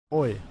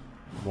Oi,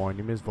 my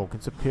name is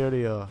Vulcan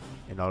Superior,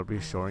 and I'll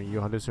be showing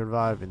you how to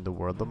survive in the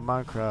world of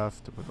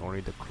Minecraft with only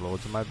the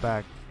clothes on my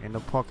back and a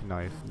pocket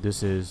knife.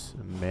 This is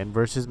Man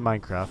vs.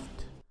 Minecraft.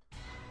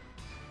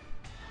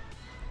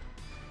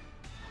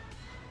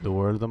 The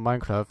world of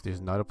Minecraft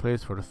is not a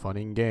place for the fun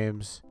and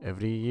games.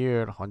 Every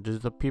year,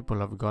 hundreds of people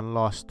have gone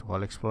lost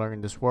while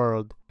exploring this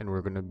world, and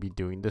we're gonna be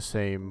doing the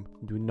same.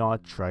 Do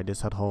not try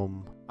this at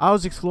home. I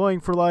was exploring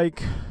for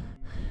like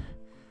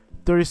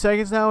 30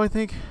 seconds now, I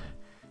think.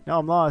 Now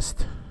I'm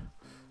lost.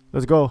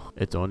 Let's go.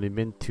 It's only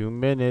been 2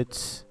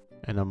 minutes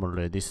and I'm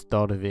already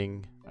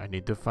starving. I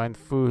need to find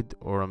food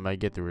or I might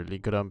get really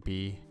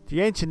grumpy.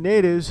 The ancient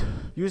natives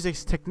use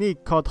this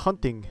technique called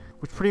hunting,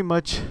 which pretty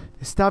much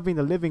is stabbing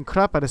the living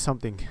crap out of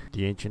something.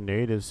 The ancient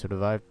natives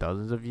survived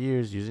thousands of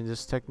years using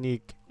this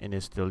technique and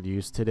is still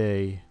used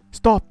today.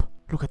 Stop!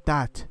 Look at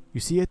that. You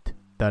see it?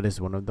 That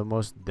is one of the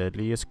most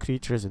deadliest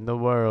creatures in the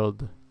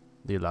world.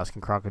 The Alaskan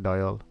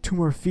crocodile. 2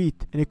 more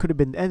feet and it could have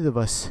been the end of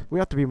us. We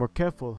have to be more careful.